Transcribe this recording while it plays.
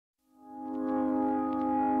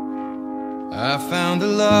I found a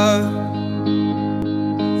love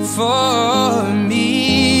for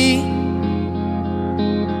me.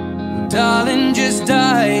 Darling, just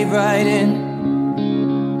dive right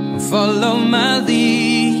in, follow my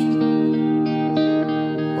lead.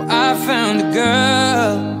 Well, I found a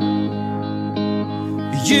girl,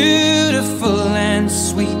 beautiful and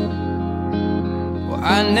sweet. Well,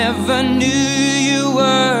 I never knew you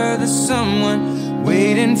were the someone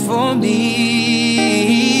waiting for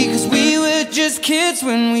me. 'Cause we were just kids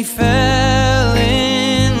when we fell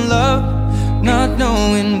in love, not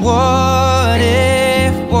knowing what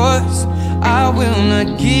it was. I will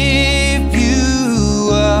not give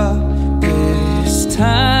you up this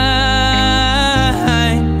time.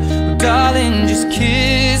 Darling, just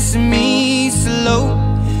kiss me slow.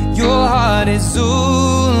 Your heart is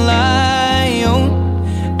all I own,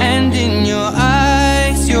 and in your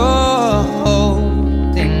eyes you're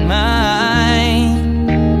holding mine.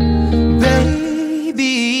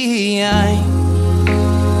 Baby, I'm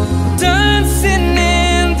dancing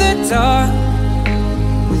in the dark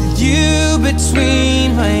with you between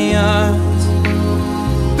my arms,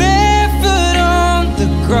 barefoot on the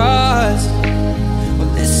grass.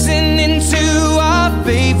 We're listening to our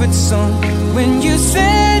favorite song. When you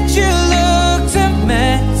said you looked a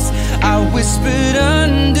mess, I whispered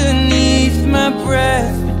underneath my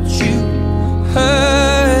breath, but you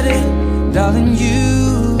heard it. Darling, you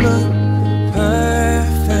look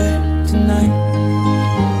perfect tonight.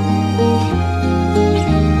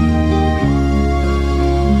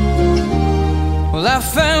 Well, I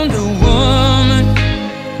found a woman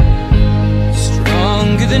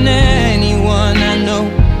stronger than anyone I know.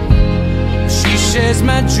 She shares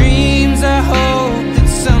my dreams. I hope that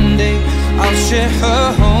someday I'll share her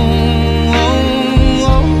home.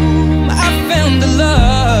 I found a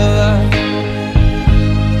love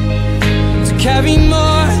to carry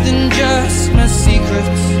more than just my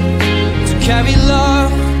secrets, to carry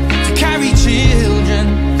love, to carry children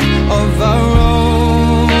of our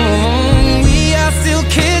own. We are still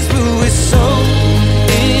kids, but we're so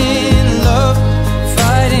in love,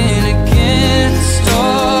 fighting against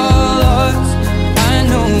all odds. I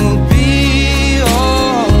know we'll be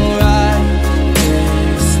alright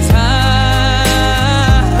this time.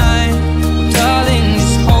 Darling,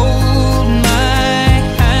 just hold my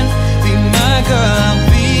hand, be my girl, I'll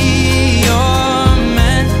be your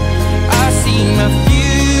man. I see my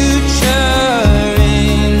future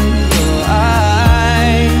in your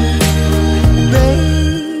eyes.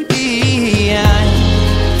 Baby, I'm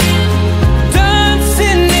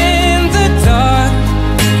dancing in the dark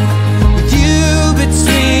with you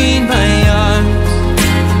between my arms,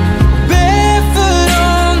 barefoot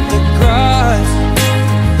on the grass,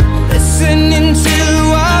 listening to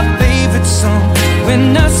our favorite song. When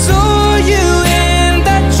I saw you in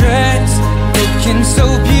that dress, looking so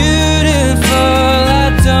beautiful,